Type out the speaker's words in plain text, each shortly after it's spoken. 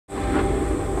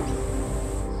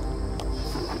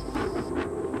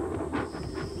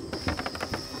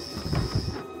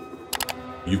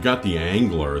You've got the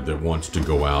angler that wants to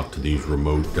go out to these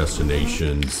remote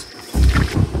destinations.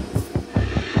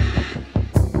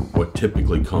 What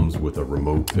typically comes with a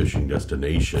remote fishing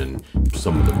destination,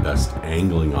 some of the best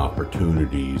angling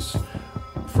opportunities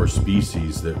for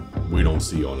species that we don't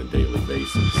see on a daily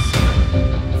basis.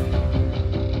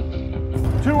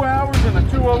 2 hours and a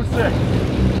 2:06.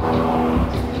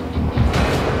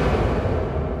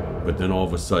 But then all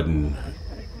of a sudden,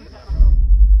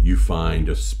 you find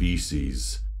a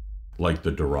species like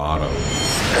the Dorado.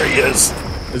 There he is.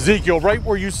 Ezekiel, right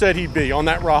where you said he'd be, on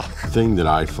that rock. The thing that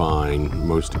I find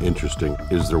most interesting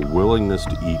is their willingness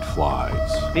to eat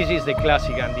flies. This is the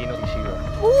classic Andino receiver.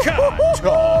 God,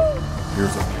 dog.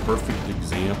 Here's a perfect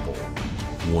example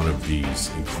of one of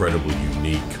these incredibly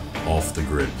unique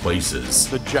off-the-grid places.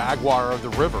 The jaguar of the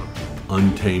river.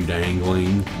 Untamed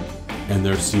Angling and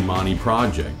their Tsimane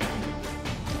project.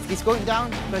 He's going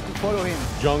down, but to follow him.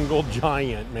 Jungle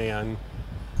giant, man.